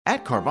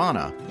At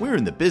Carvana, we're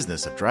in the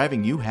business of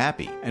driving you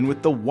happy. And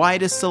with the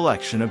widest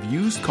selection of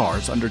used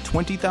cars under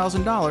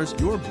 $20,000,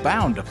 you're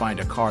bound to find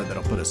a car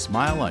that'll put a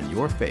smile on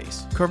your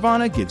face.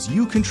 Carvana gives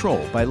you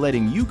control by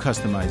letting you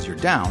customize your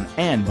down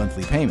and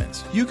monthly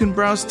payments. You can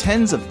browse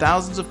tens of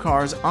thousands of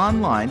cars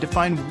online to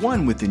find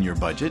one within your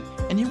budget,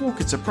 and you won't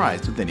get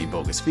surprised with any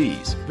bogus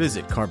fees.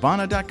 Visit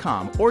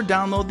Carvana.com or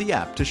download the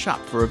app to shop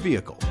for a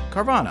vehicle.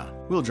 Carvana,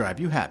 we'll drive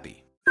you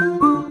happy.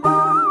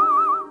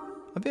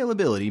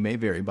 Availability may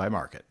vary by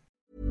market.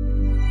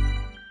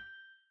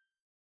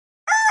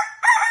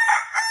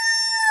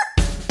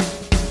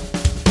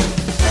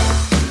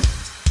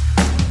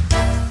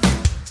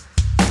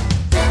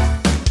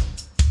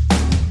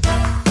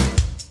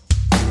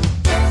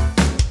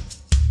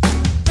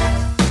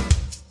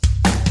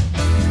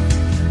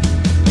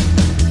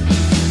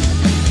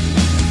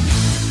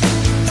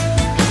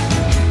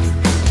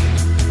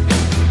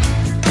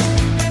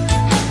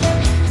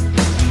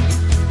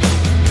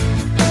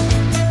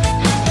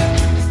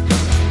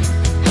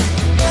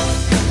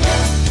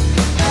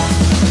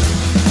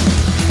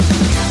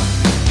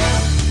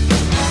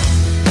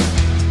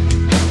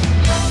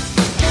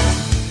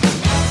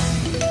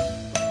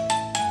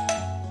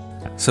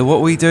 So what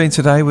are we doing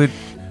today? We're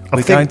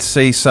going to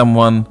see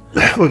someone.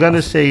 We're going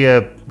to see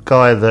a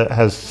guy that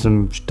has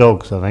some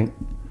dogs, I think.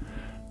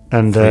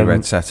 And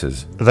red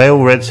setters. Are they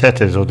all red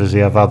setters, or does he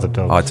have other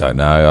dogs? I don't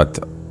know.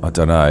 I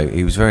don't know.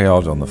 He was very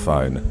odd on the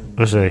phone.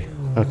 Was he?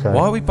 Okay.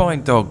 Why are we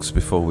buying dogs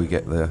before we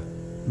get the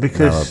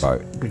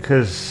narrowboat?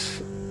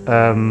 Because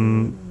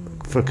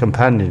for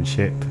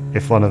companionship,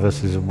 if one of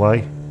us is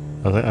away,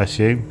 I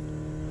assume.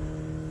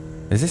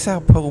 Is this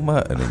how Paul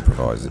Merton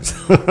improvises?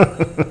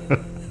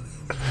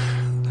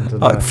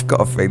 I've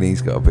got a feeling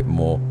he's got a bit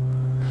more.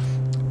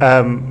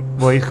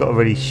 Well, he's got a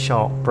really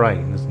sharp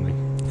brain, hasn't he?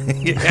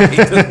 Yeah, he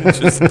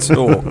doesn't just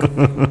talk.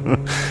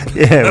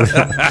 Yeah,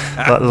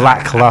 like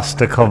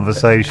lackluster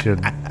conversation.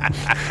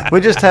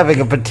 We're just having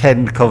a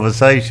pretend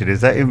conversation.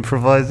 Is that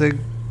improvising?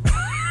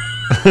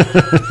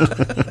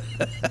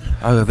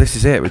 Oh, this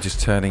is it. We're just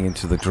turning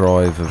into the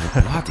drive of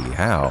bloody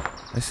hell.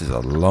 This is a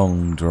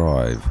long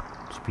drive.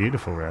 It's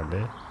beautiful around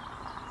here.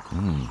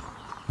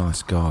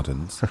 Nice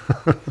gardens.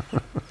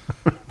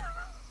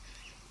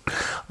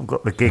 I've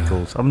got the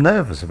giggles. I'm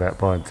nervous about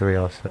buying 3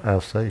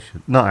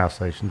 Alsatians. Not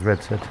Alsatians,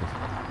 red setters.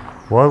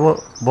 Why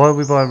are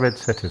we buying red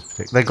setters?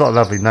 They've got a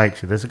lovely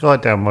nature. There's a guy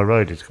down my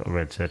road who's got a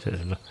red setter.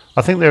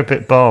 I think they're a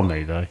bit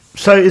balmy, though.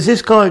 So is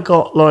this guy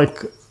got,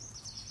 like,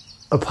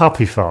 a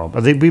puppy farm?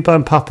 Are we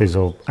buying puppies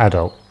or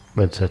adult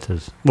red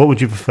setters? What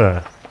would you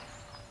prefer?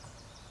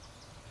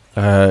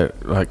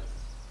 Like,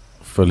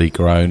 fully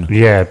grown.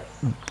 Yeah,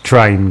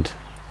 trained,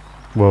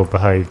 well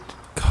behaved.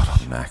 God,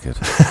 I'm knackered.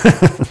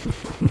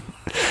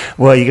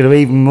 Well, you're going to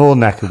be even more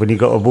knackered when you've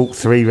got to walk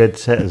 3 red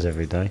setters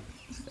every day.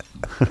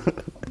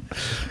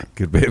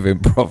 Good bit of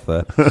improv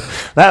there.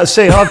 I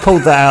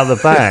pulled that out of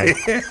the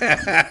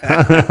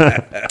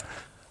bag.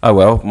 Oh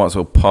well, might as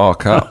well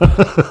park up.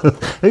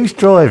 Who's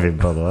driving,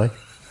 by the way?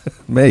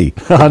 Me.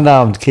 Oh,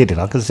 no, I'm kidding.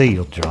 I can see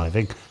you're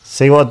driving.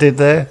 See what I did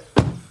there?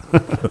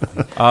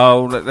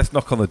 Oh, let's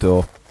knock on the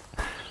door.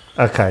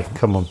 Okay,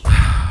 come on.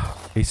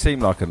 He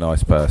seemed like a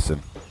nice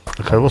person.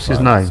 Okay, what's his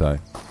name? So.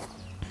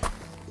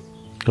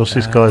 What's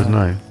this guy's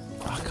name?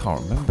 I can't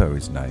remember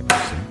his name,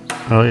 actually.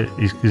 Oh,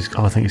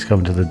 I think he's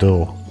coming to the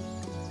door.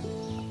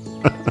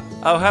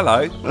 Oh,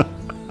 hello.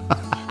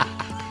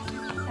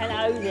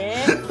 Hello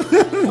there.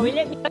 Sorry,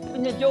 let me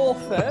open the door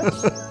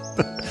first.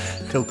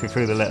 Talking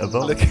through the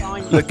letterbox.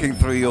 Looking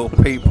through your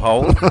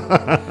peephole. Let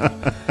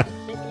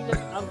me look.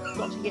 I've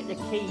got to get the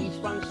keys.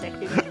 1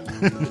 second.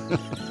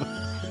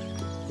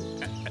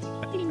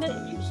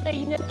 You've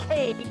seen the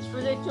keys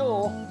for the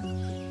door.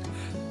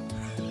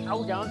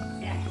 Hold on.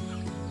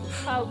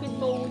 Oh, good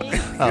morning.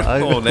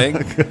 Good morning.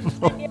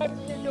 Let me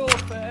open the door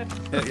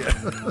first.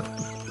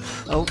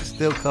 Oh,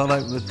 still can't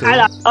open the door.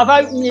 Hello,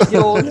 I've opened the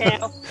door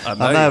now.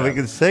 I know, we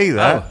can see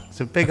that. Oh. It's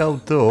a big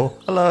old door.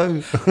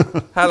 Hello.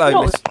 Hello,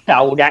 Not Miss. that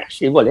old,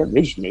 actually. Well,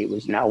 originally it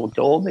was an old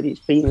door, but it's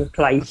been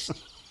replaced.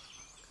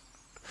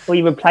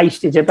 We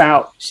replaced it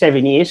about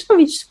 7 years. So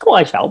it's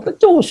quite old,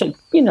 but doors are,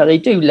 they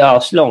do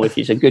last long if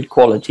it's a good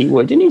quality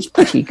wood, and it's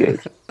pretty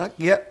good.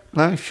 Yep.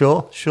 No,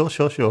 sure. Thanks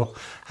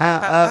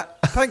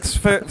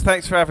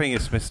for having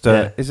us, Mr.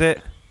 Yeah. Is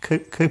it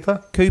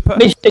Cooper?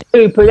 Mr.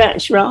 Cooper,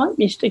 that's right.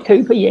 Mr.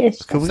 Cooper,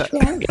 yes. That's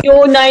right.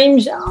 Your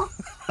names are?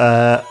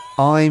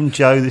 I'm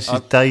Joe. This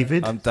is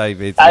David. I'm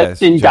David. Joe's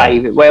and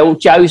David. Well,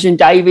 Joe's and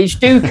Davids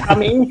do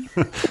come in.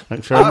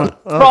 Thanks very much.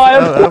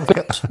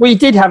 We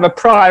did have a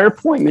prior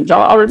appointment.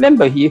 I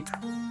remember you.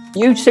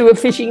 You two are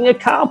fishing the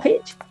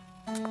carpet.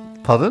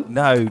 Pardon?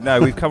 No,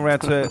 we've come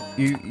around to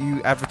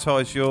you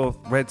advertise your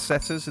red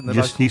setters in the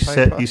local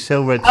paper. You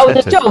sell red setters.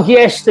 Oh, the dog,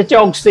 yes, the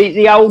dogs,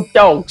 the old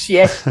dogs,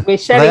 yes. We're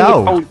selling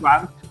the old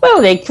one.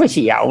 Well, they're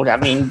pretty old. I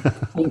mean,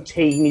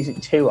 14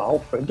 isn't too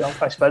old for a dog,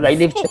 I suppose. They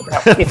live to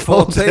about 15.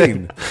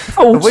 14? 14.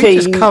 Are we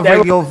just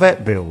covering your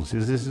vet bills?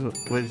 Is this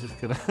we're just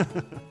going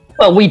to...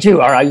 Well, we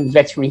do our own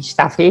veterinary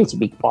stuff here, to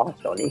be quite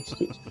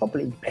honest. It's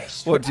probably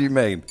best. What do you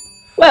mean?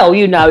 Well,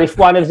 if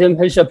one of them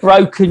has a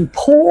broken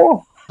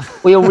paw,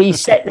 we'll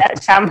reset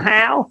that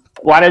somehow.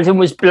 One of them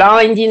was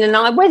blind in an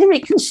eye. Whether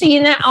it can see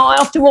in that eye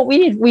after what we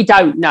did, we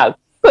don't know.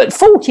 But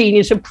 14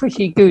 is a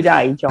pretty good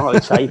age, I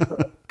would say,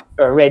 for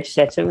a red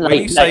setter. When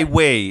you say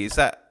we, is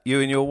that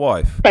you and your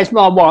wife? That's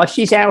my wife.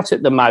 She's out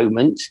at the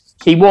moment.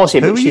 She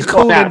wasn't. Who are you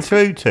calling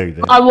through to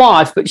then? My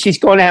wife, but she's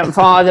gone out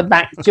via the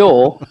back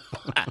door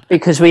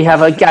because we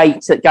have a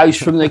gate that goes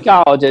from the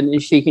garden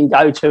and she can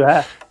go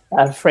to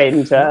her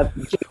friend.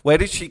 Where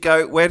did she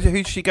go? Who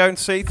did she go and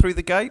see through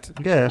the gate?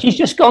 Yeah. She's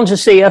just gone to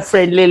see her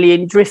friend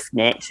Lillian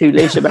Driftnet, who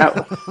lives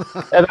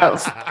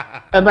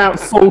about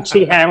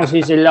 40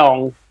 houses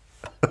along.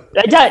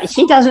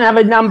 She doesn't have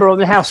a number on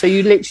the house, so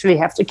you literally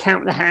have to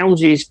count the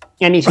houses,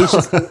 and it is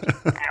a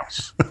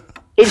house.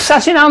 It's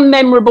such an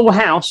unmemorable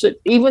house that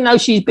even though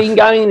she's been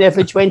going there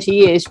for 20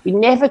 years, we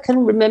never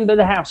can remember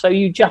the house, so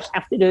you just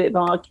have to do it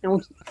by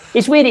counting.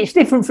 It's weird, it's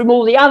different from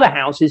all the other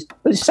houses,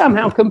 but it's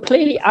somehow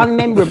completely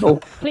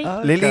unmemorable.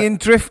 Lillian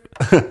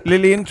Driftnet?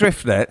 Lillian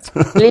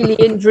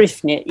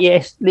Driftnet,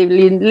 yes.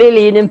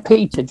 Lillian and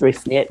Peter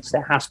Driftnet's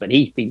their husband.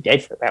 He's been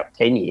dead for about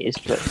 10 years.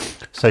 But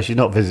So she's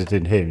not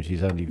visiting him,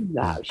 she's only...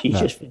 No, she's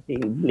just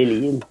visiting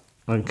Lillian.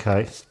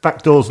 Okay.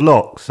 Back door's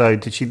locked, so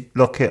did she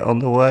lock it on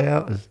the way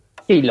out?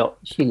 She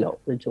locked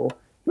the door.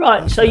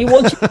 Right, so you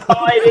wanted to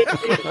buy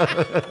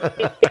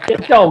the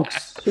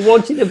dogs. You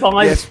wanted to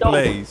buy yes, the dogs.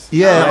 please.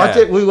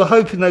 Yeah, we were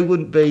hoping they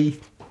wouldn't be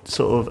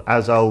sort of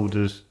as old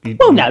as...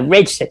 Well, no,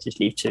 red setters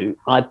live to,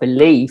 I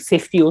believe,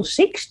 50 or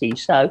 60,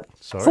 so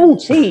Sorry?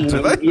 14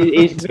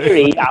 is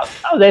very...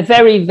 Oh, they're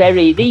very,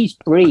 very...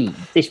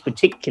 This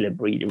particular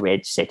breed of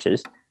red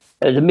setters,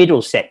 the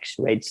Middlesex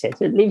red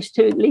setter, lives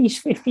to at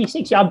least 50,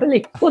 60, I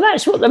believe. Well,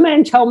 that's what the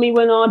man told me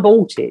when I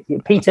bought it.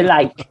 Peter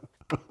Lake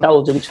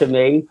told them to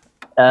me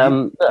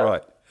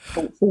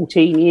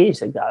 14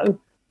 years ago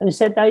and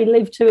said they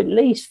live to at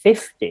least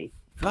 50.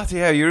 Bloody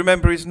hell, you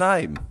remember his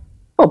name?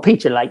 Well,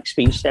 Peter Lake's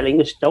been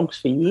selling us dogs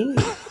for years.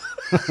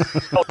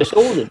 Sold us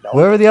all the dogs.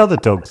 Where are the other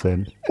dogs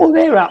then? Well,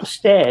 they're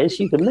upstairs.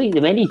 You can meet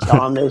them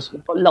anytime. There's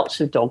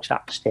lots of dogs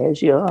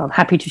upstairs. I'm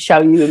happy to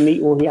show you and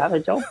meet all the other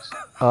dogs.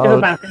 There's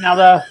about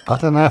another... I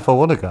don't know if I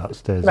want to go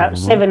upstairs. About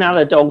 7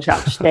 other dogs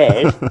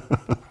upstairs.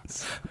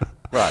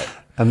 Right.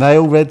 And they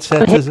all red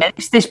setters?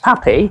 It's this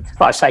puppy.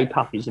 Well, I say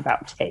puppy's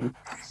about 10.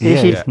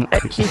 Yeah.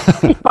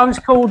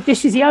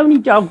 This is the only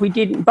dog we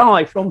didn't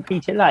buy from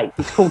Peter Lake.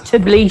 It's called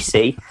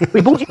Tbilisi.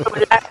 We bought it from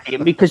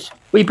Latvia because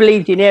we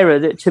believed in error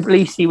that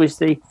Tbilisi was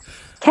the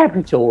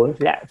capital of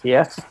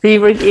Latvia.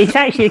 It's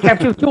actually the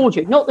capital of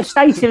Georgia, not the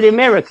state of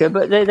America,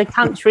 but the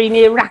country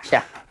near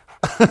Russia.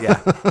 Yeah.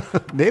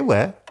 Near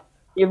where?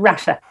 Near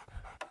Russia.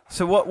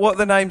 So what are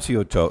the names of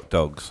your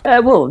dogs?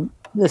 Well,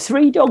 the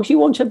 3 dogs you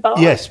want to buy?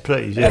 Yes,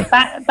 please, yeah.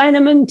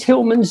 Bannerman,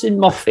 Tillmans and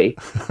Moffy.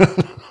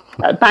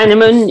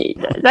 Bannerman,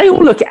 they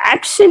all look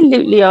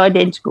absolutely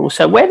identical.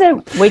 So whether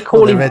we're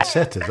calling... they're red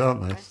setters,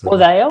 aren't they? So. Well,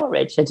 they are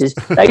red setters.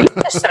 They look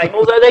the same,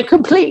 although they're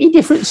completely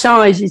different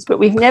sizes, but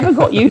we've never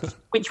got used to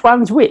which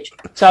one's which.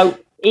 So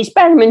it's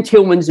Bannerman,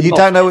 Tillmans and You Moffy.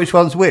 don't know which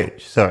one's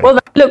which? Sorry. Well,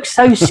 they look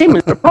so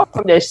similar. Apart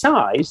from their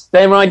size,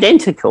 they're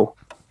identical.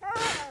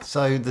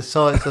 So the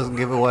size doesn't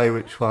give away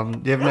which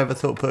one. You ever never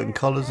thought of putting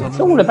collars on It's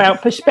them? all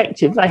about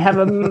perspective. They have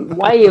a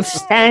way of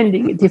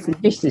standing at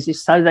different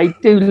distances, so they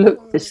do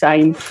look the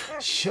same.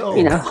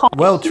 Sure. Hot.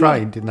 Well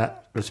trained in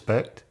that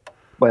respect.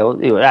 Well,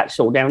 that's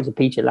all down to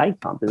Peter Lake,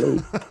 I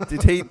believe.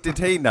 Did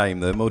he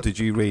name them or did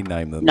you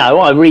rename them? No,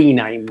 I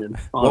renamed them.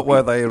 What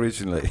were they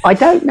originally? I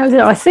don't know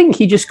that. I think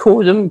he just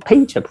called them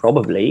Peter,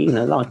 probably,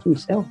 like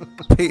himself.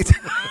 Peter.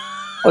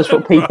 That's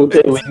what people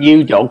do with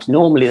new dogs.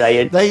 Normally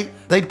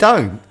They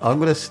don't. I'm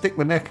going to stick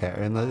my neck out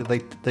and they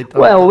don't.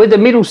 Well, with the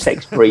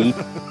Middlesex breed,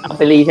 I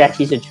believe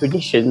that is a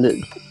tradition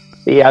that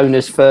the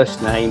owner's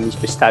first name is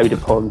bestowed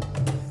upon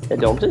the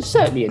dogs, and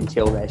certainly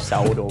until they're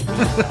sold or...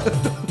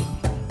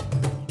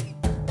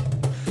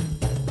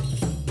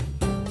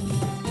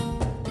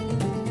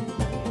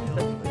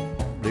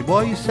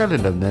 Why are you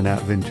selling them then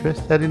out of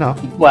interest? Had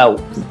enough? Well,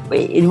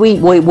 we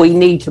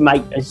need to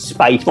make a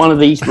space. One of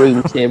these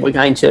rooms here, we're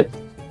going to...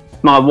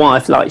 My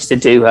wife likes to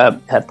do her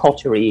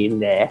pottery in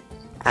there.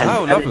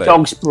 And the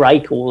dogs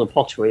break all the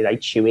pottery. They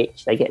chew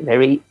it. They get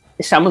very...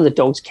 Some of the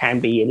dogs can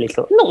be a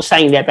little... I'm not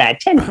saying they're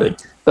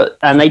bad-tempered,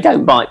 and they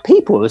don't bite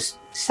people as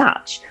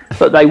such,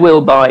 but they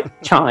will bite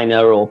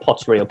china or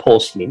pottery or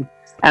porcelain.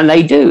 And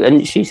they do.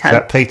 And she's had... Is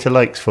that Peter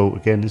Lake's fault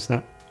again, is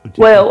that?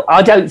 Well,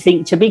 I don't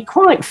think... To be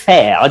quite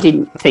fair, I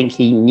didn't think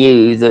he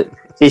knew that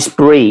this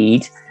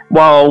breed,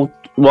 while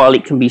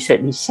it can be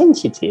certainly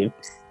sensitive...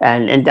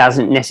 And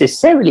doesn't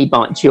necessarily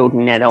bite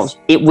children and adults,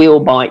 it will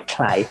bite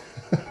clay.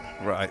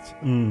 Right.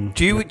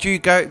 Do you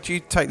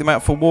take them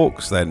out for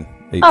walks then?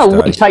 Each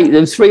day? We take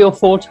them 3 or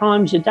 4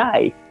 times a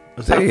day.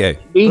 Do you?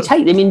 We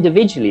take them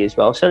individually as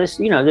well. So there's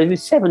 7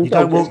 dogs. You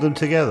don't walk them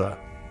together?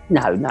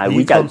 No, Are we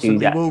you don't do constantly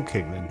that.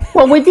 walking then?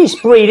 Well, with this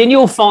breed, and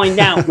you'll find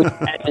out with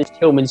Bannermans,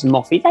 Tillmans and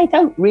Moffy, they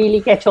don't really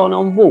get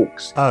on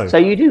walks. Oh.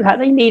 So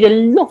they need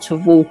a lot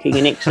of walking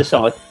and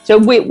exercise. So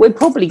we're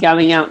probably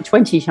going out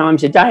 20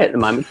 times a day at the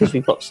moment because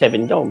we've got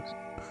 7 dogs.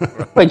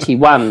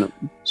 21,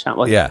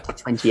 something like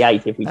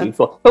 28 if we do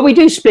 4. But we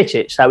do split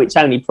it, so it's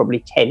only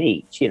probably 10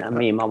 each,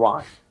 me and my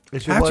wife.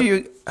 How do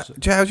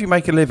you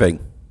make a living?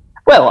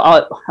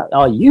 Well,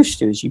 I used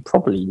to, as you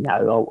probably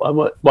know.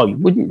 Well, you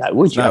wouldn't know,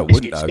 would you? No, I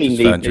wouldn't know.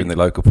 Just found you in the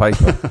local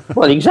paper.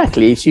 Well,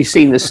 exactly. If you've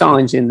seen the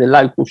signs in the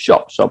local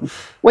shops,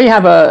 we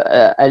have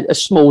a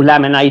small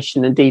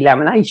lamination and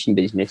delamination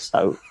business,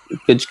 so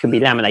goods can be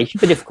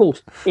laminated. But of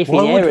course,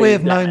 Why would we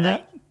have known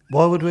that?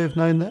 Why would we have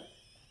known that?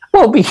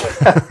 Well, because,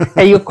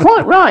 you're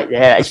quite right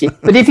there, actually.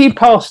 But if you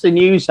pass the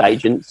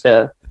newsagents,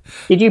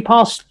 did you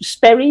pass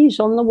Sperry's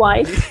on the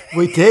way?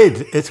 We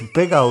did. It's a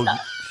big old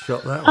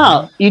shop, that one.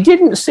 Oh, you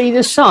didn't see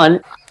the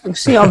sign?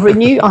 See, I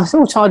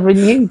thought I'd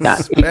renewed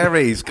that.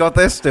 Sperry's, God,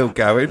 they're still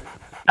going.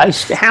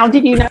 How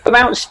did you know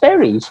about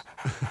Sperry's?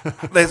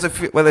 There's a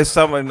few. Well, there's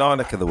some in my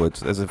neck of the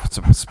woods. There's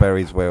some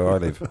Sperry's where I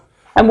live.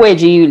 And where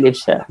do you live,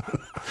 sir?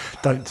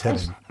 Don't tell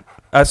him.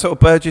 Sort of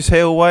Burgess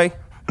Hill way.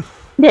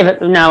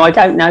 No, I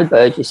don't know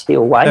Burgess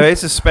Hill way. There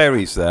is a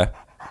Sperry's there.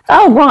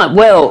 Oh, right.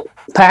 Well,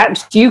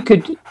 perhaps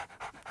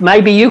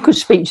maybe you could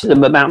speak to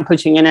them about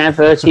putting an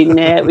advert in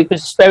there,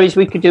 because Sperry's,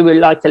 we could do a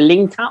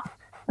link up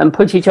and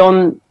put it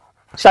on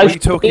social What are you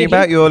talking media.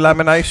 about? Your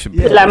lamination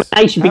Yeah. business?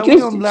 Lamination, How are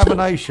we on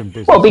lamination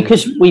business? Well,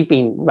 because we've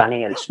been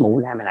running a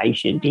small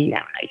lamination,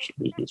 delamination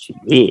business for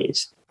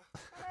years.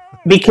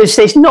 Because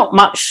there's not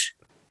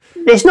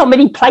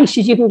many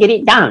places you can get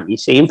it done, you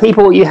see. And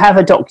people, you have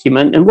a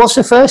document, and what's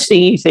the first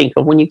thing you think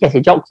of when you get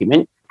a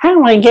document? How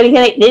am I going to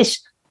get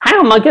this? How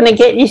am I going to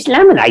get this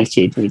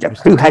laminated?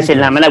 Who has a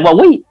laminate? Well,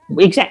 we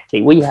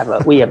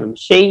have a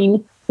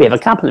machine. We have a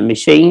couple of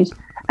machines,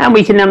 and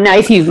we can laminate.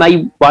 If you've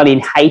made one in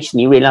haste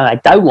and you realise I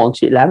don't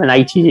want it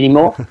laminated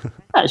anymore,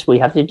 we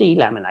have the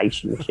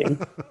delamination machine.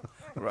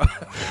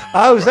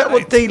 Oh, is that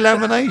what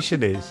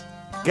delamination is?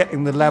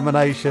 Getting the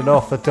lamination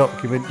off a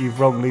document you've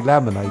wrongly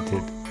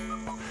laminated.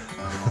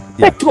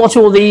 That's what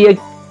all the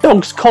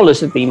dogs'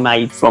 collars have been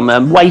made from,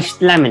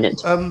 waste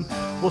laminate.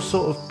 What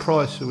sort of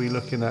price are we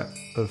looking at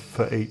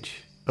for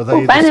each? Are they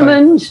Well,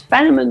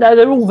 Bannermans, though,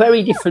 they're all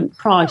very different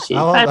prices.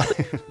 How are they?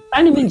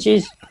 Bannermans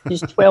is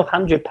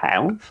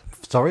 £1,200.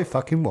 Sorry,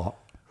 fucking what?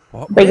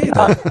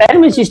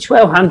 Bannermans is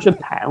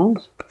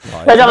 £1,200.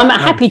 But I'm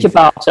happy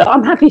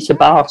to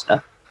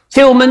barter.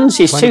 Tillman's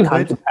is 20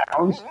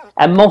 £200,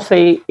 and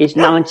Moffy is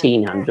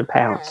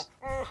 £1,900.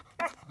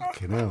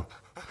 Fucking hell.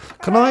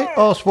 Can I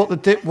ask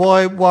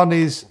why one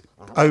is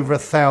over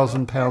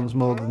 £1,000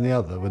 more than the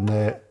other when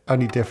their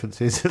only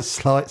difference is a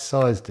slight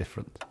size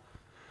difference?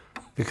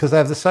 Because they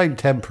have the same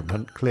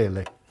temperament,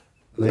 clearly.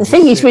 The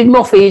thing is with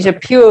Moffy, is a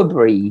pure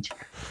breed.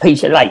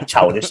 Peter Lake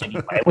told us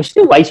anyway. We're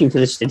still waiting for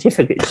the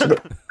certificates.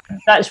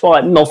 That's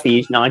why Moffy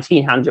is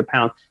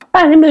 £1,900.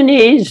 Bannerman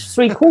is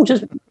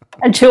 £750,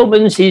 and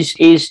Tillman's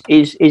is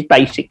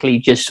basically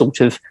just sort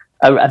of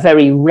a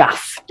very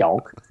rough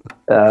dog.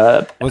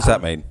 What does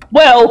that mean?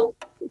 Well,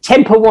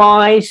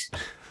 temper-wise,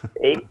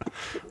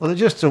 Well, they're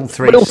just all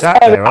three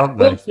sat there, aren't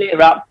they? We'll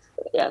flare up.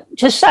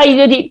 To say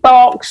that it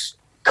barks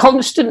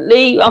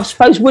constantly, I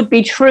suppose, would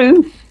be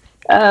true. He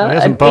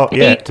hasn't barked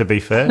yet, to be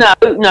fair.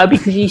 No,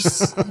 because he's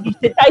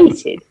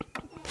sedated.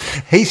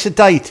 He's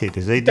sedated,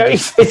 is he? Very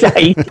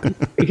sedated,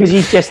 because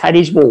he's just had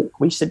his walk.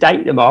 We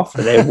sedate them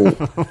after their walk.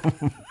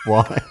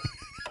 Why?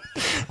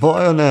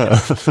 Why on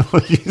earth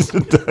would you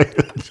sedate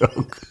a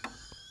dog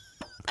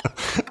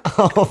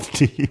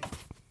after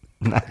you've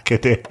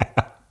knackered it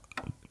out?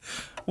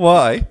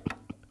 Why?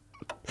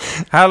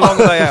 How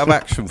long are they out of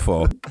action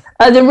for?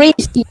 The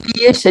reason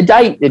you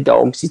sedate the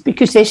dogs is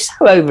because they're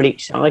so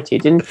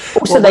overexcited, and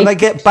also when they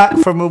get back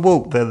from a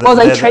walk,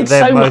 they tread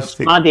so much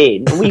mud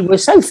in. And we were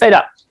so fed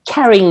up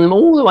carrying them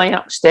all the way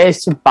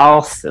upstairs to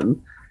bath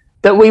them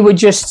that we would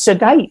just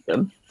sedate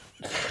them.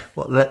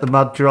 What, let the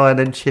mud dry and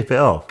then chip it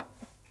off?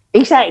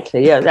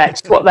 Exactly, yeah,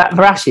 that's what that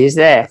brush is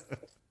there.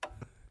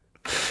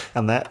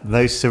 And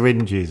those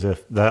syringes,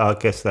 I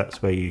guess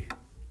that's where you...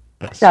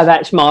 No,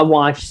 that's my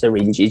wife's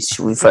syringes.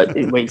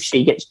 When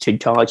she gets too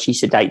tired, she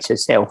sedates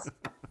herself,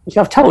 which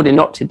I've told her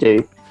not to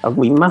do.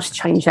 We must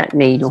change that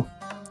needle.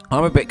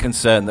 I'm a bit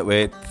concerned that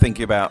we're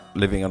thinking about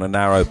living on a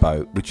narrow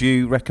boat. Would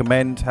you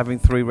recommend having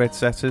 3 red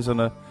setters on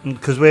a...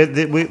 Because we're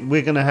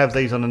going to have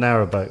these on a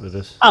narrow boat with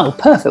us. Oh,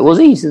 perfect. Well,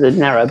 these are the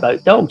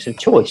narrowboat dogs of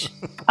choice.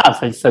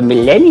 For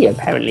millennia,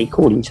 apparently,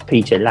 according to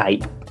Peter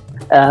Lake.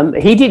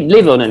 He didn't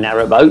live on a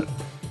narrowboat,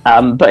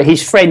 but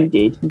his friend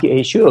did.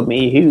 He assured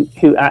me,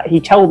 he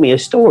told me a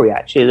story,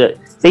 actually, that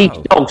these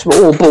dogs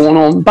were all born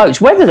on boats,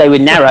 whether they were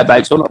narrow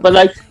boats or not, but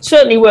they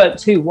certainly weren't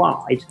too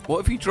wide. What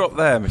have you dropped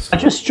there, Mr. I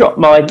just dropped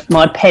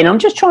my pen. I'm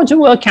just trying to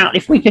work out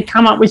if we could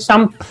come up with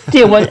some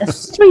deal. Well,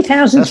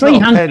 3,300. That's not a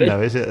pen,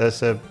 though, is it?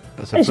 It's a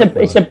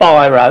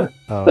biro.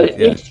 Oh, but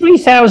yeah. it's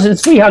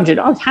 3,300.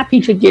 I'm happy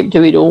to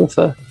do it all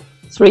for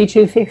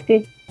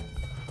 3,250.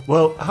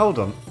 Well, hold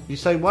on. You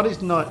say one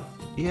is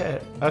Yeah.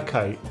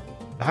 Okay.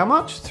 How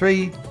much?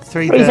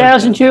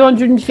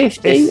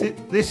 3,250.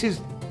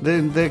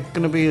 They're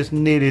going to be as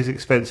nearly as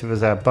expensive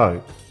as our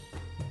boat.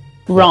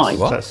 Right.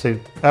 That's our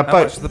How boat.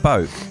 much is the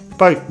boat?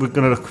 Boat. We're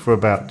going to look for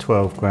about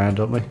 12 grand,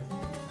 aren't we?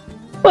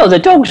 Well, the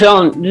dogs are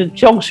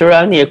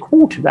only a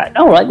quarter of that.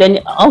 All right, then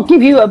I'll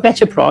give you a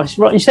better price.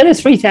 Right, instead of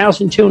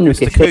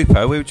 3,250. Mr.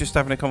 Cooper, we were just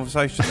having a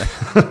conversation there.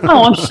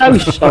 Oh, I'm so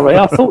sorry.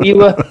 I thought you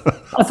were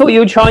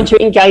trying to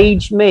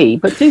engage me.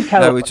 But do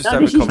carry on. No, we're just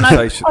having a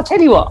conversation. I'll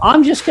tell you what.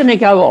 I'm just going to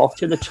go off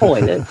to the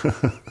toilet.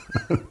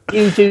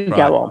 You do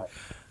go on.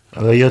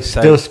 Well, you're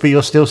still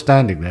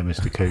standing there,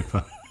 Mr.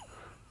 Cooper.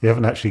 You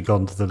haven't actually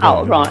gone to the loo.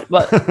 Oh, right.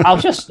 But I'll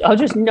just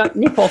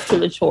nip off to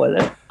the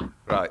toilet.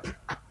 Right.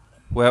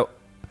 Well,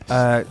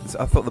 I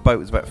thought the boat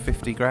was about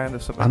 50 grand or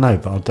something. I know,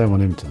 but I don't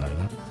want him to know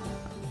that.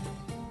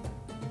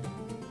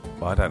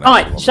 Well, I don't know.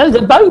 Right, so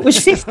the boat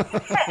was 50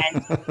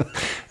 grand.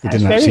 He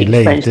didn't actually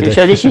leave, did he?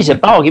 So this is a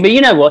bargain. But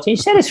you know what?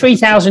 Instead of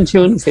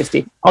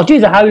 3,250, I'll do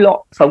the whole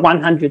lot for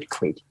 100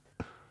 quid.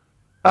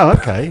 Oh,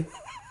 okay.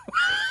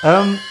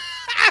 Oh,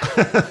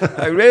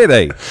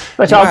 really?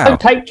 But Wow. I will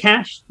take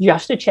cash.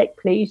 Just a check,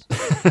 please.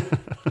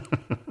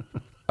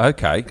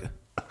 Okay.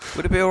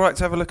 Would it be all right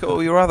to have a look at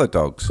all your other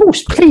dogs? Of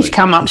course, please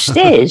come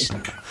upstairs.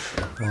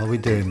 Why are we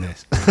doing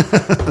this?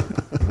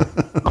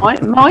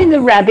 Mind the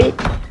rabbit.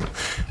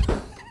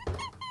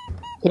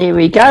 Here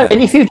we go.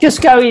 And if you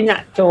just go in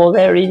that door,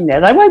 they're in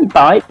there. They won't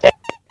bite.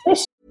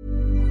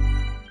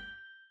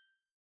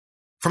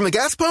 From the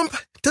gas pump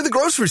to the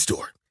grocery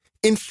store,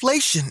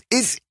 inflation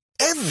is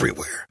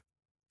everywhere.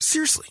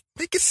 Seriously,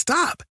 make it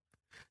stop.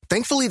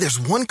 Thankfully, there's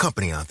one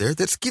company out there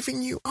that's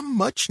giving you a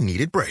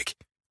much-needed break.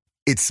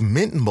 It's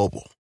Mint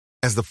Mobile.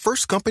 As the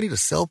first company to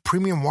sell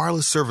premium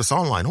wireless service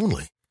online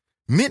only,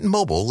 Mint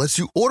Mobile lets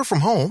you order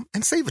from home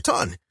and save a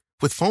ton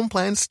with phone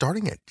plans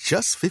starting at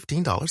just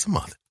 $15 a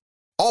month.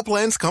 All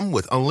plans come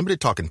with unlimited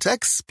talk and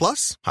text,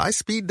 plus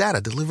high-speed data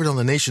delivered on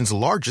the nation's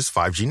largest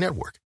 5G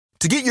network.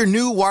 To get your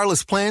new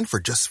wireless plan for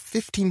just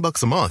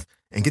 $15 a month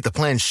and get the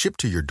plan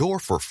shipped to your door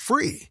for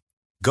free,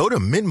 go to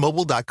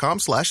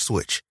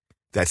mintmobile.com/switch.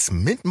 That's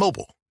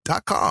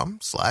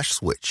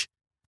mintmobile.com/switch.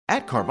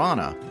 At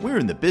Carvana, we're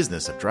in the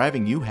business of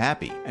driving you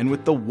happy. And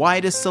with the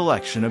widest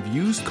selection of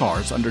used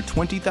cars under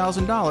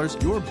 $20,000,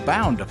 you're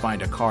bound to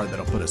find a car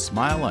that'll put a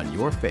smile on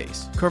your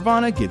face.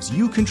 Carvana gives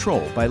you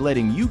control by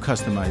letting you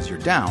customize your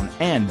down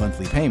and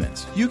monthly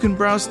payments. You can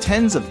browse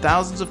tens of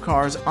thousands of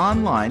cars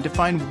online to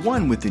find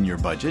one within your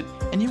budget,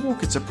 and you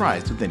won't get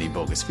surprised with any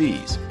bogus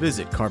fees.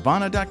 Visit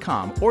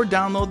Carvana.com or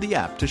download the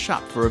app to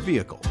shop for a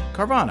vehicle.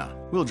 Carvana,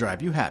 we'll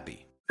drive you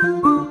happy.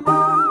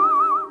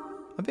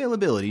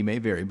 Availability may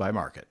vary by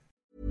market.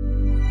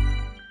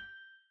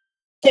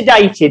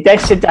 Sedated. They're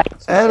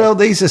sedated. Oh,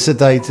 these are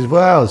sedated.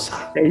 Wow.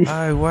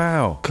 Oh,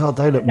 wow. God,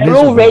 they look They're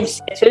miserable. all red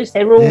setters.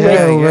 They're all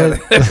red.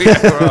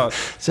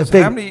 It's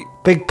a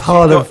big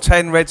pile of...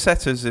 10 red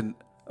setters in...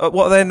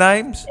 what are their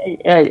names?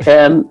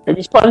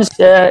 This one's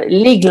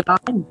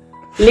Ligline.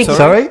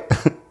 Sorry?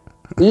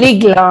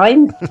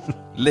 Ligline.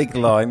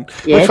 Ligline.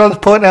 Yes. Which one's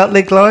pointing out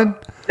Ligline?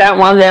 That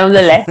one there on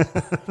the left.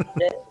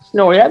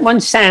 No, that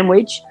one's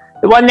Sandwich.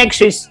 The one next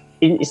to it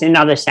is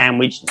another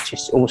Sandwich. It's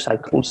just also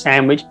called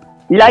Sandwich.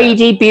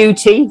 Lady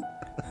Beauty.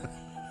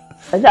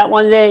 And that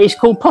one there is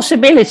called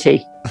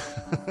Possibility.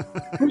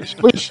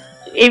 which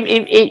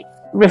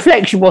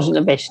Reflection wasn't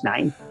the best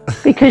name.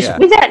 Because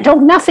with that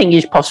dog, nothing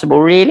is possible,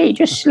 really. It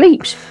just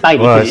sleeps.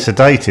 Lady Well, Beauty. it's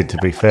sedated, to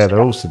be fair.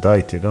 They're all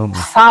sedated, aren't they?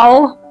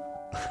 Thal.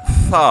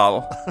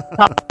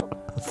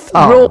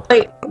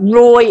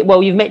 Roy,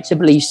 well, you've met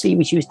Tbilisi,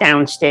 which was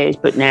downstairs,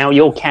 but now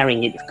you're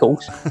carrying it, of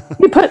course.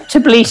 You put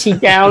Tbilisi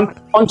down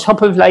on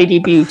top of Lady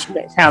Beauty.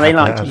 That's how they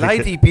like it.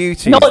 Lady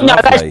Beauty. No, is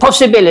lovely. that's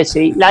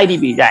Possibility. Lady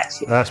Beauty,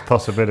 that's it. That's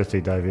Possibility,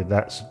 David.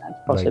 That's Lady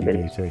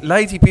Possibility. Beauty.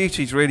 Lady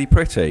Beauty's really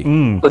pretty.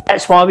 But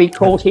that's why we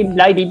called him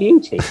Lady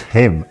Beauty.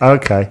 Him.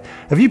 Okay.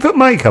 Have you put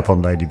makeup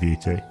on Lady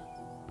Beauty?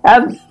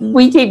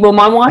 We did. Well,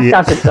 my wife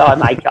does apply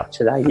makeup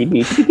to Lady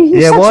Beauty. Because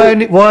Yeah, why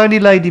only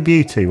Lady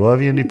Beauty? Why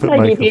have you only put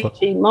Lady makeup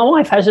Beauty, my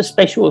wife has a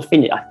special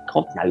affinity.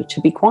 God knows,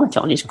 to be quite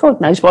honest, God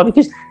knows why.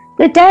 Because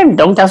the damn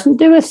dog doesn't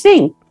do a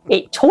thing.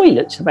 It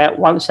toilets about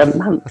once a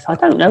month. I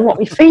don't know what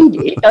we feed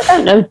it. I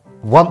don't know. on?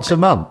 Once a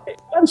month?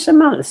 Once a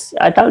month.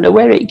 I don't know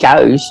where it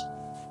goes.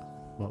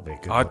 That'd be a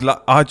good one.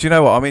 Do you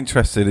know what? I'm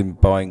interested in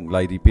buying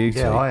Lady Beauty.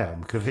 Yeah, I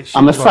am. Cause if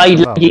I'm she's afraid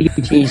once a month- Lady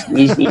Beauty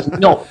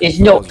is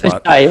not for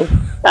sale.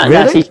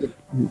 Really?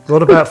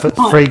 What about for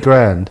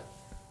 $3,000?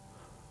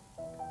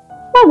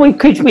 Well, we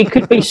could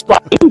be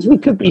swayed. We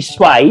could be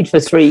swayed for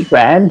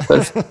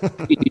 $3,000 for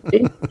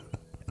Beauty.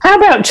 How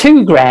about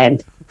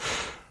 $2,000?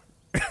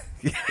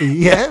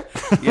 Yeah.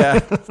 Yeah.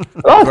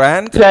 Oh,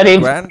 Grand? that is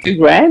Grand?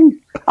 $2,000.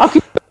 I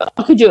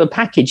could do a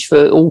package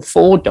for all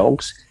four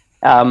dogs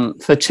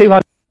for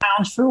 £200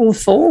 for all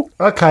four.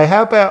 Okay,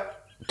 how about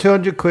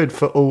 200 quid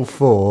for all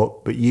four,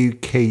 but you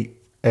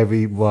keep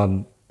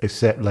everyone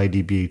except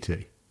Lady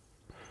Beauty?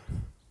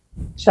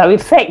 So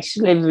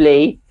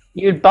effectively,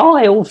 you'd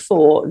buy all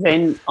four,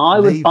 then I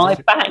would Leave buy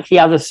it. back the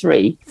other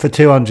three For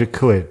 200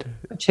 quid.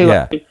 for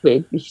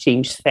 £200, which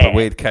seems fair. But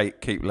we'd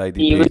keep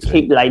Lady You would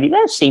Beauty. keep Lady.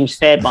 That seems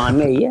fair by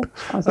me. Yeah.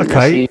 I think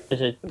Okay.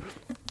 that's used as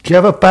Do you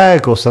have a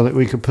bag or something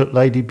we could put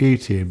Lady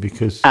Beauty in?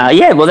 Because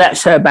yeah, well,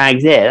 that's her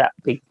bag there. That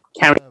big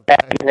carry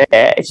bag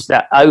there. It's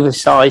that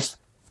oversized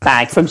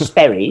bag from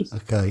Sperry's.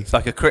 okay, It's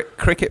like a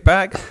cricket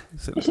bag.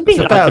 It's a bit it's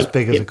like about as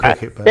big as a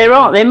cricket bag.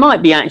 There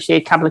might be actually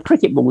a couple of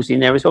cricket balls in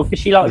there as well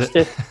because he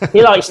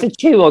likes to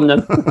chew on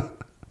them.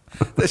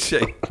 Does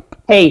she?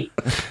 Hey,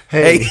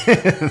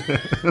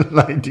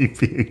 Lady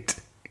Beauty.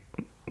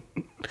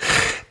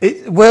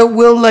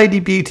 Will Lady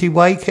Beauty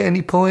wake at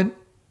any point?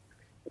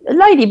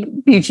 Lady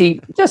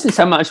Beauty doesn't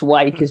so much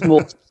wake as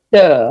more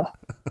stir.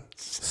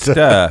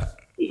 Stir.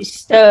 It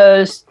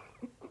stirs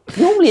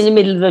normally in the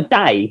middle of the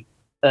day,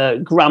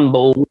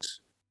 grumbles,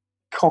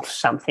 coughs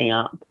something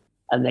up,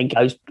 and then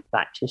goes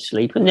back to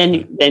sleep. And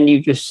then you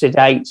just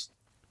sedate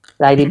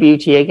Lady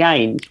Beauty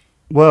again.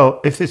 Well,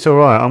 if it's all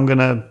right, I'm going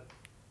to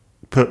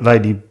put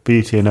Lady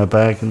Beauty in her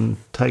bag and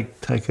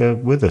take her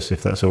with us,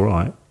 if that's all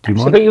right. Do you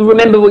mind? But you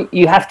remember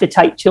you have to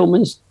take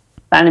Tillman's,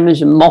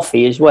 Bannerman's and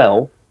Moffy as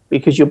well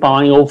because you're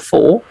buying all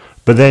four.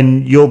 But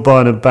then you're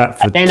buying them back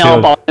for... And then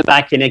I'll buy them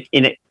back in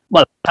a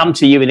well, come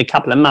to you in a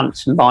couple of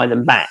months and buy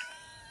them back.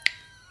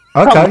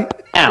 Okay.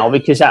 Not now,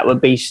 because that would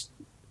be...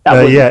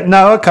 Yeah.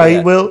 No, okay.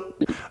 Yeah. Well...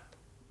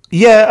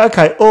 Yeah,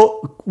 okay.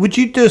 Or would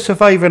you do us a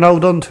favour and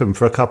hold on to them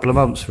for a couple of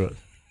months for us?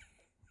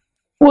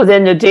 Well,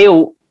 then the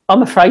deal...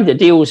 I'm afraid the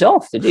deal's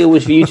off. The deal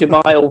was for you to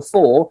buy all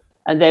four,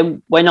 and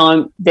then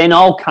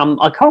I'll come.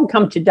 I can't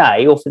come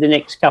today or for the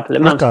next couple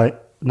of months. Okay.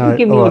 No, you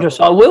give me all your right. address.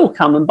 I will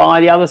come and buy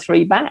the other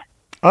three back.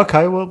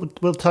 Okay, well,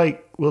 we'll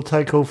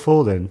take all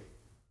four then.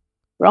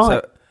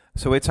 Right.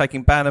 So we're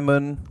taking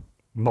Bannerman,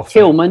 Moffat.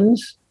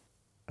 Tillman's,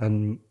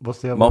 And what's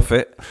the other one?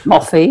 Moffat,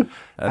 Moffy.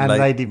 And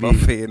Lady Beauty.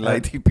 Moffy and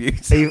Lady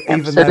Beauty.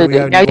 Even though we Absolutely.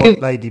 only Now want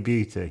Lady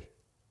Beauty.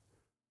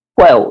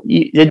 Well,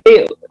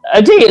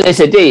 a deal is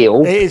a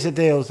deal. It is a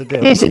deal, it's a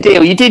deal. It is a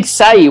deal. You did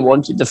say you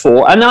wanted the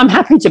four, and I'm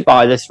happy to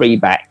buy the three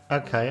back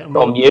Okay.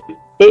 from you.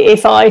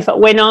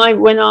 When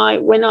I'm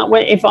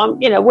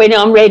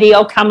ready,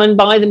 I'll come and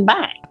buy them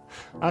back.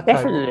 Okay.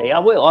 Definitely, I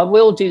will. I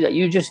will do that.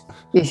 You just,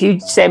 if you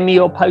send me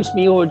or post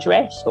me your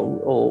address,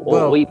 Well,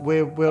 tell me,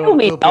 we'll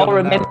be I'll on a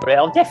remember it.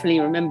 I'll definitely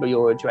remember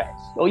your address.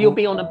 Or you'll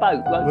be on a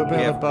boat, won't We'll you? be We on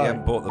a haven't, boat. we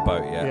haven't bought the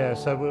boat yet. Yeah,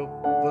 so we'll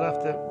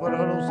have to. Well,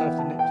 I'll also have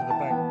to nip to the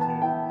bank to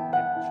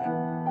get a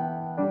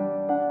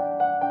check.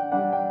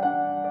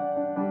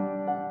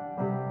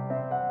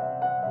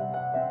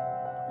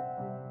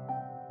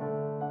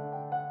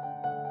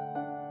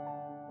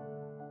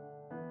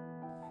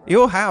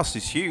 Your house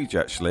is huge,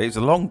 actually. It's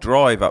a long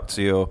drive up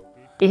to your...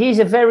 It is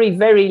a very,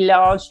 very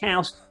large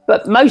house,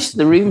 but most of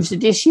the rooms are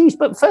disused.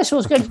 But first of all,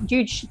 I was going to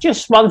do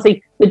just one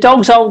thing. The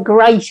dogs aren't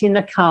great in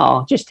the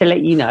car, just to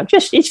let you know.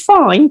 It's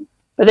fine,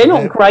 but they're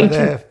not great.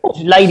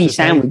 Lady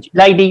Sandwich,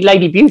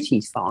 Lady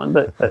Beauty's fine,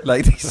 but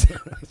Ladies.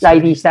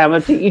 Lady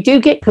Sandwich, you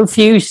do get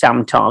confused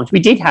sometimes. We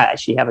did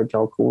actually have a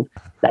dog called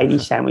Lady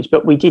Sandwich,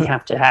 but we did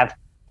have to have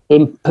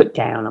him put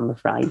down, I'm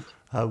afraid.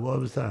 Oh, what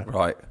was that?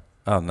 Right.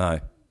 Oh, no.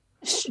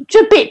 It's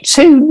a bit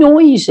too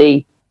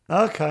noisy.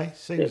 Okay,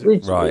 seems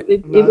Right.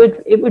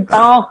 It would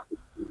bark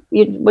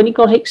when he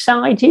got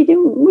excited.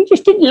 We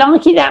just didn't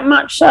like it that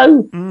much.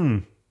 So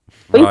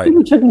Right.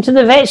 we took him to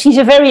the vets. He's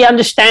a very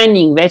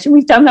understanding vet, and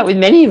we've done that with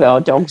many of our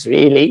dogs.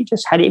 Really,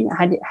 just had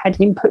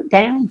him put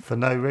down. for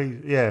no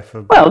reason. Yeah,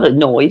 for Well, the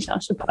noise, I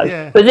suppose.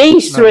 Yeah. But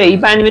these No, three,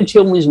 no. Bannerman,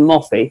 Tillman's,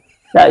 Moffy,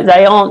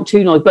 they aren't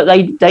too noisy, but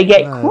they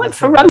get No, quite that's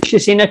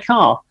ferocious in a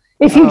car.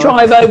 If you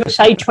drive over,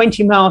 say,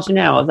 20 miles an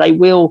hour,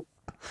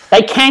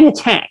 they can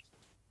attack.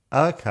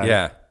 okay.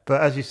 Yeah.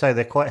 But as you say,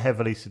 they're quite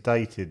heavily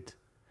sedated.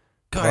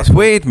 God, it's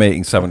weird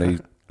meeting someone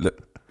who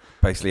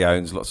basically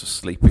owns lots of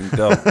sleeping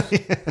dogs.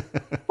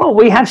 Well,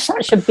 we have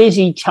such a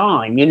busy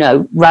time,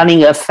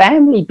 running a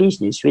family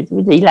business with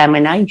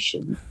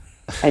lamination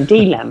and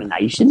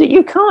delamination that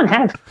you can't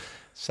have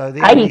So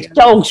the 8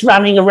 dogs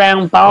running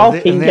around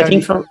barking,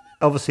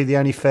 obviously the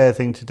only fair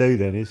thing to do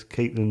then is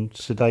keep them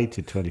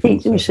sedated 24/7.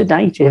 keep them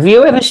sedated. Have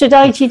you ever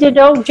sedated a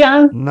dog,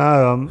 Joe?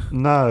 No,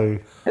 no.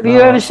 Have you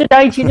ever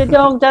sedated a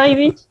dog,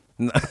 David?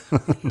 No,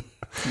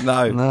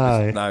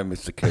 No.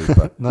 Mr.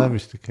 Cooper. No,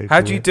 Mr. Cooper.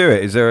 How do you do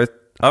it? Is there a...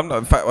 I'm not.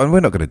 In fact, we're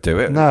not going to do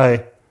it. No,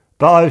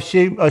 but I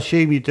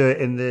assume you do it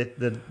in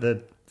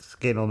the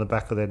skin on the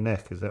back of their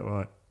neck. Is that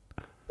right?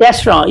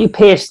 That's right. You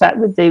pierce that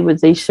with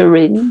the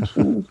syringe,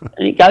 and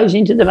it goes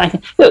into the back.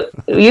 Look,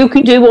 you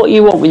can do what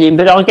you want with him,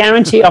 but I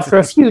guarantee after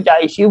a few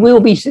days you will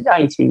be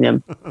sedating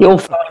them. You'll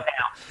find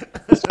out.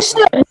 It's a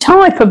certain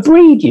type of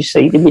breed, you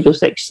see, the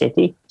Middlesex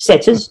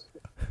setters.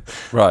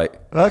 Right.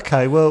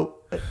 Okay. Well,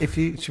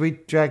 should we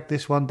drag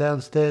this one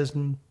downstairs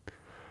and?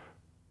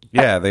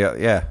 Yeah.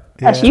 Yeah.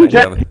 That's you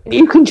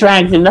can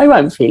drag them. They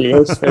won't feel it.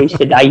 It's very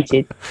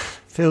sedated.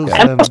 Feels.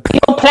 And what's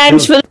your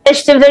plans for the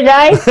rest of the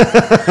day?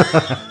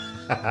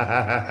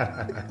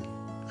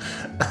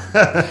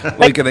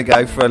 We're going to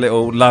go for a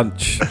little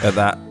lunch at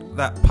that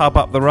pub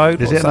up the road.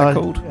 What's that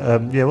called?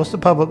 Yeah. What's the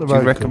pub up the Do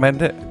road? you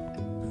recommend it?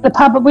 The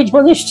pub at which?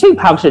 Well, there's 2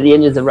 pubs at the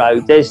end of the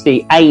road. There's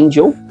the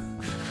Angel,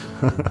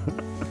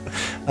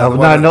 Oh,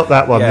 no, not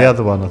that one. Yeah. The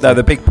other one. I No, think.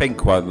 the big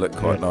pink one looked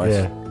quite nice.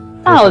 Yeah.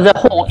 Oh, the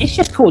horse. It's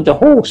just called the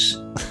horse.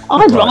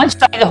 I'd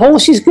say the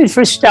horse is good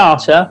for a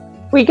starter.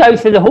 We go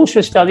for the horse for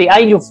a start, the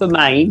angel for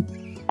main,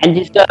 and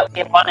just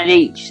get one of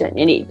each, and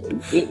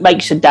it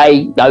makes a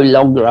day go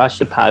longer, I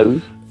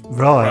suppose.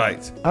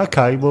 Right.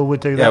 Okay, well, we'll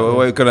do that. Yeah, well,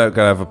 we're going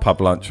to have a pub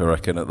lunch, I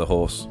reckon, at the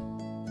horse.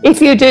 If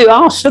you do,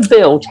 ask for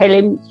Bill. Tell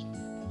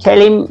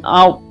him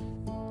I'll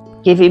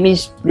give him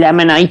his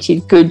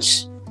laminated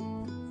goods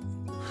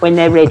when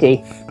they're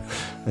ready.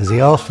 Has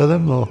he asked for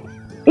them, or?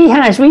 He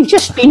has. We've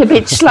just been a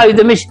bit slow.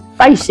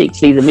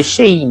 Basically, the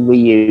machine we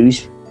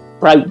use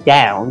broke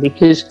down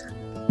because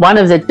one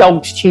of the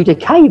dogs chewed a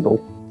cable.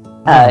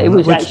 It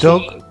was which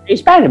actually, dog?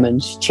 It's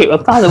Bannerman's.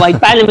 By the way,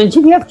 Bannerman's,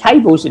 if you have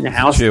cables in the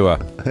house, Chewer.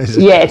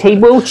 yeah, he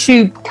will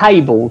chew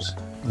cables.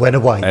 Went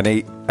away. And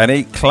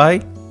eat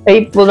clay?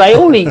 They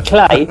all eat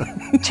clay.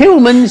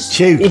 Tillman's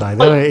Chew is- clay.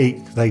 They don't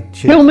eat. They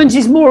chew. Tillman's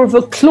is more of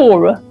a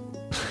clawer.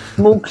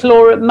 More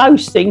claw at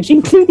most things,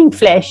 including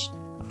flesh.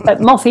 But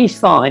Moffy's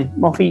fine.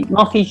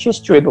 Moffy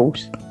just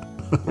dribbles.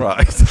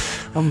 Right.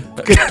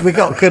 We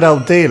got a good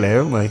old deal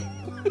here, haven't we?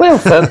 Well,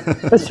 for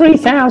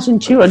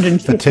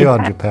 £3,250. For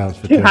 £200.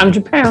 For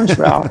 £200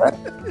 rather.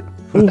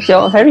 We've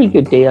got a very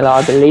good deal,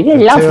 I believe. They're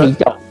lovely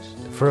dogs.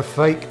 For a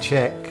fake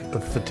cheque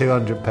for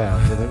 £200,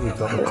 I think we've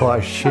got quite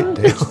a shit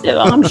deal.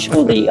 I'm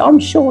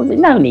sure there's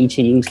no need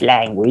to use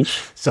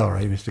language.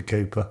 Sorry, Mr.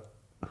 Cooper.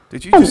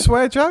 Did you just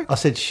swear, Joe? I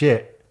said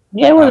shit.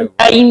 Yeah, well,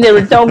 again, there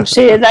are dogs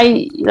here.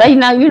 They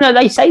know.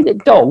 They say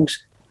that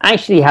dogs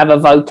actually have a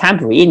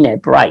vocabulary in their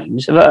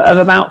brains of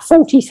about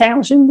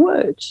 40,000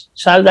 words.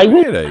 So they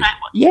Really?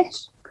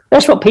 Yes,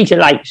 that's what Peter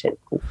Lake said.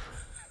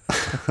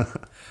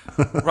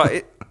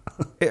 Right.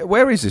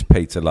 Where is this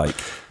Peter Lake?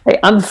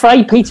 I'm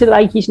afraid Peter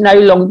Lake is no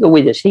longer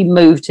with us. He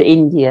moved to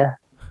India.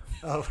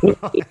 Oh,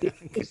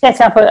 He set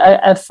up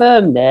a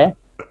firm there,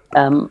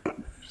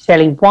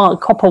 selling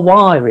copper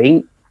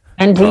wiring,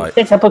 and he Right.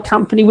 set up a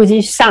company with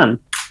his son,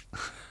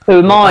 who,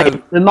 in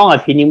my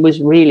opinion, was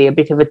really a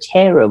bit of a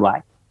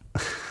tearaway.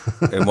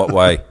 In what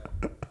way?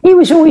 He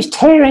was always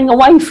tearing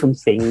away from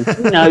things,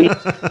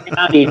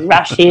 he'd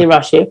rush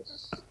here.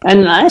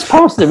 And that's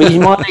part of the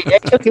reason why they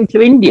took him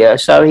to India,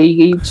 so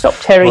he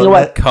stopped tearing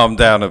away. Calm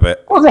down a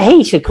bit. Well, the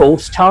heat, of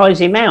course,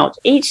 tires him out.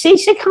 It's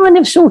a kind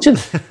of sort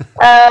of,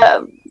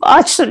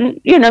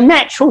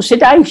 natural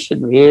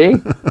sedation,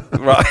 really.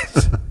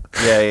 Right.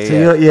 Yeah.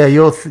 So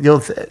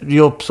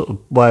your sort of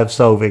way of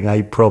solving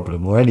a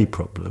problem or any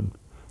problem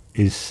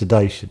is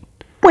sedation.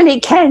 Well,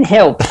 it can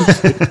help.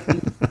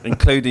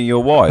 Including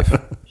your wife.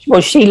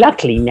 Well,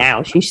 luckily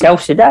now, she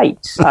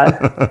self-sedates. So.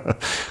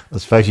 I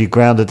suppose you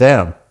ground her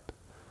down.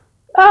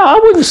 Oh, I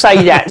wouldn't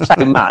say that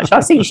so much.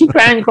 I think she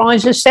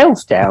grinds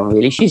herself down,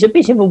 really. She's a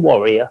bit of a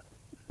warrior.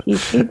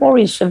 She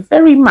worries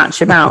very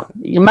much about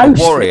emotions.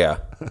 Warrior.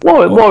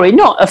 Warrior,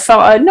 not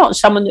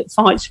someone that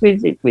fights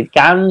with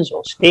guns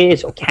or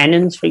spears or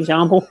cannons, for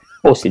example.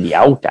 Of course, in the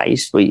old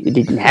days, we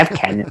didn't have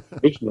cannons,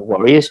 original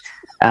warriors,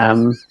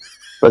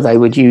 but they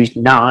would use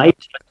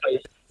knives,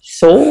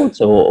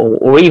 swords,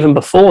 or even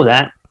before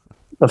that,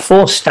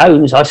 before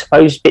stones, I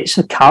suppose, bits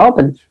of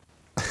carbon.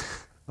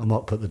 I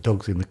might put the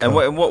dogs in the car. And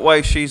in what way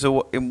is she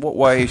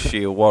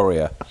a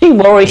warrior?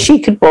 She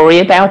could worry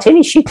about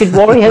it. She could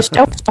worry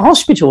herself to the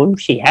hospital.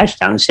 She has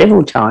done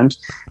several times.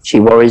 She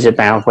worries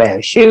about where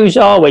her shoes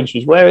are when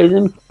she's wearing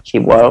them. She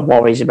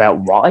worries about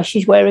why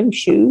she's wearing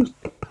shoes.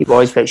 She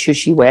worries about should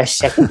she wear a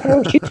second pair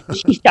of shoes.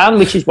 She's done,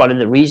 which is one of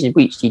the reasons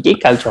which she did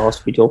go to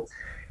hospital.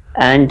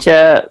 And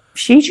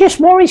she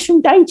just worries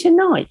from day to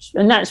night.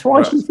 And that's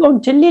why she's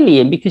gone to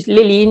Lillian, because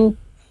Lillian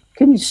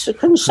can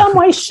some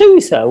way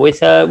soothe her with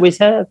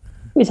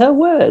her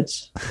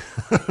words.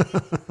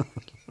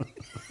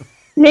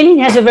 Lillian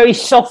has a very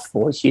soft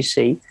voice, you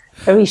see,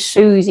 very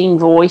soothing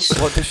voice.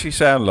 What does she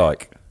sound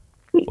like?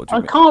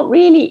 I can't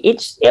really.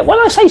 When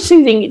I say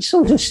soothing, it's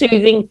sort of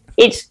soothing.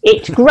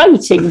 It's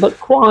grating, but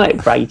quiet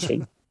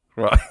grating.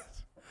 Right.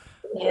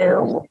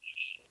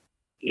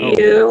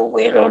 You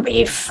will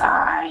be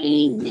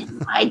fine,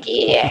 my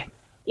dear.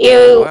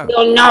 You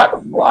will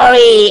not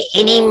worry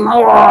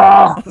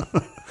anymore.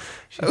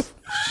 It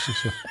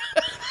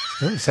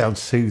doesn't sound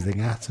soothing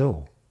at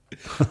all.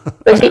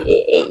 But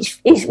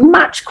it's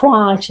much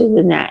quieter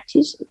than that.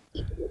 You'll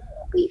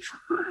be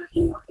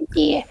fine, my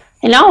dear.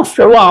 And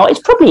after a while, it's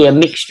probably a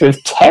mixture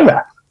of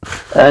terror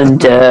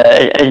and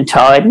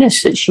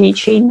tiredness that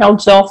she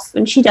nods off,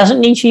 and she doesn't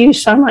need to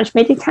use so much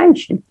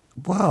medication.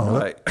 Wow.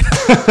 Right.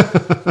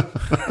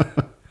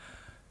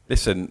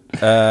 Listen.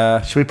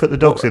 Should we put the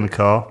dogs in the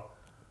car?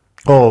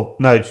 Oh,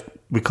 no,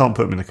 we can't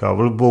put them in the car.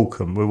 We'll walk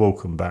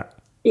them back.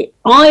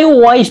 I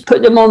always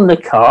put them on the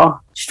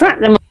car, strap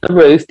them on the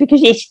roof,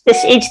 because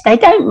they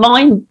don't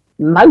mind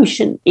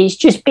motion. It's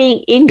just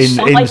being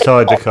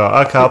inside the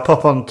car. Okay, I'll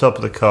pop on top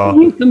of the car.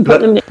 You can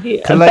put them.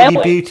 Can Lady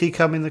Beauty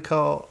come in the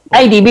car?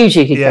 Lady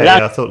Beauty can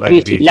I thought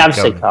Lady Beauty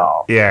loves the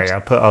car.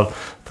 Yeah, I'll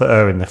put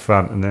her in the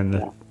front, and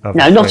then of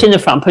No, the not three? in the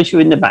front. Put her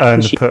in the back.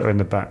 And She- put her in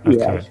the back. Okay.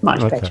 Yeah, it's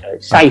much Okay. better.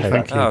 It's safer.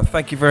 Thank you. Oh,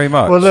 thank you very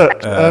much. Well,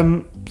 look,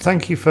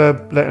 thank you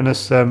for letting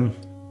us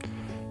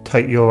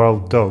take your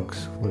old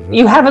dogs with us.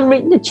 You haven't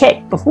written the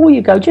cheque before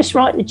you go. Just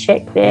write the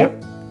cheque there.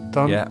 Yep.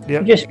 Done. Yeah.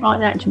 Yep. Just write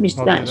that to Mr.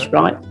 I'll do That's that.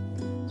 right.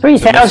 to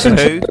 3,000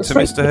 Mr. Who? To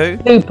Mr.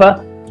 Who?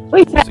 Cooper.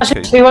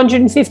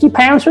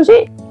 £3,250 was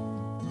it?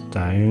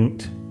 Don't.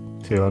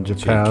 £200.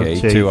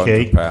 Cheeky,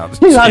 Cheeky. £200.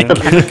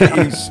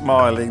 £200. He's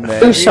smiling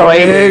there. Oh, sorry.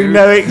 You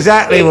know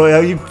exactly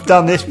what you've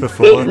done this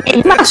before.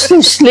 It must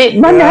have slipped.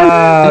 Man, no.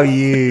 Oh,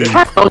 you.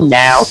 Come on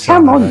now.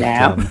 Come on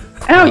now.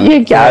 Out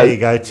you There you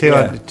go. go.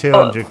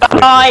 200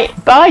 quid.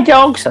 Bye,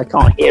 dogs. I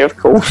can't hear, of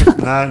course.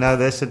 No,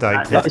 they're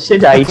sedated. Not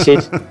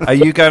sedated. Are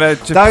you going to,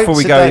 just Don't before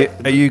we go,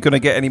 sedate. are you going to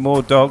get any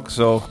more dogs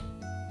or?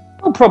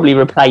 I'll probably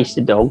replace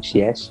the dogs.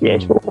 Yes.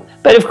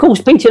 But of course,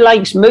 Peter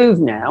Lake's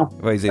moved now.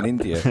 Well, he's in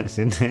India. It's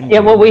in India. Yeah.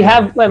 Well, we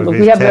have. With we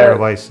his have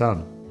tearaway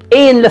son.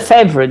 Ian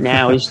Lefebvre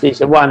now is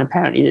the one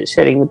apparently that's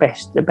selling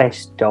the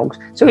best dogs.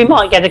 So we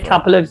might get a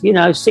couple of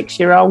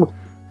 6-year-old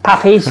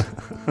puppies.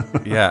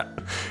 Yeah.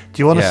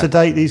 Do you want to Yeah.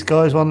 sedate these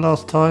guys one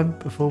last time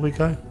before we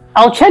go?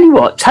 I'll tell you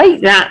what.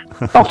 Take that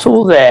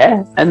bottle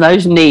there and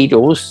those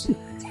needles,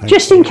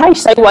 just in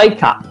case they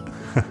wake up.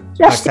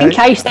 Just in Okay.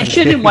 case they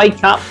shouldn't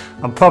wake up.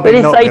 I'm probably But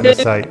if not they going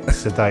to do-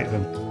 sedate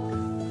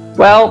them.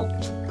 Well,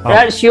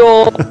 that's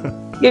your.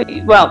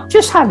 Well,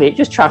 just have it.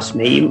 Just trust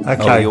me. Oh,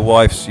 Okay. your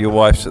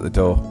wife's at the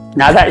door.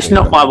 No, that's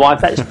not my wife.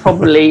 That's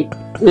probably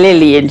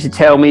Lillian to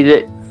tell me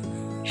that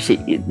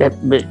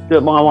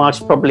that my wife's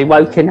probably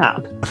woken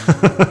up.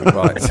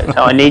 Right. So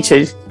I need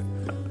to.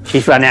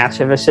 She's run out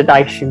of a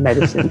sedation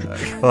medicine.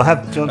 Well,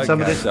 do you want some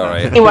of Okay, this?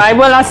 sorry. Anyway,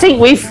 well, I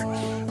think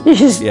this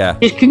is Yeah.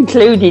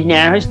 concluded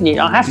now, isn't it?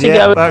 I have to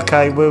Yeah, go.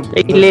 okay. Looks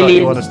like Lily.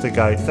 you want us to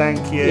go.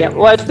 Thank you. Yeah,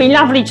 well, it's been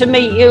lovely to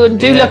meet you, and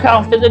do Yeah. look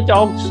after the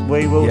dogs.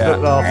 We will Yeah.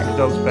 look after the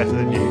dogs better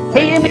than you.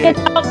 See you in Thank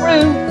the dark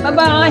room. Bye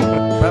bye.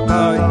 Bye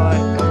bye.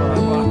 Bye.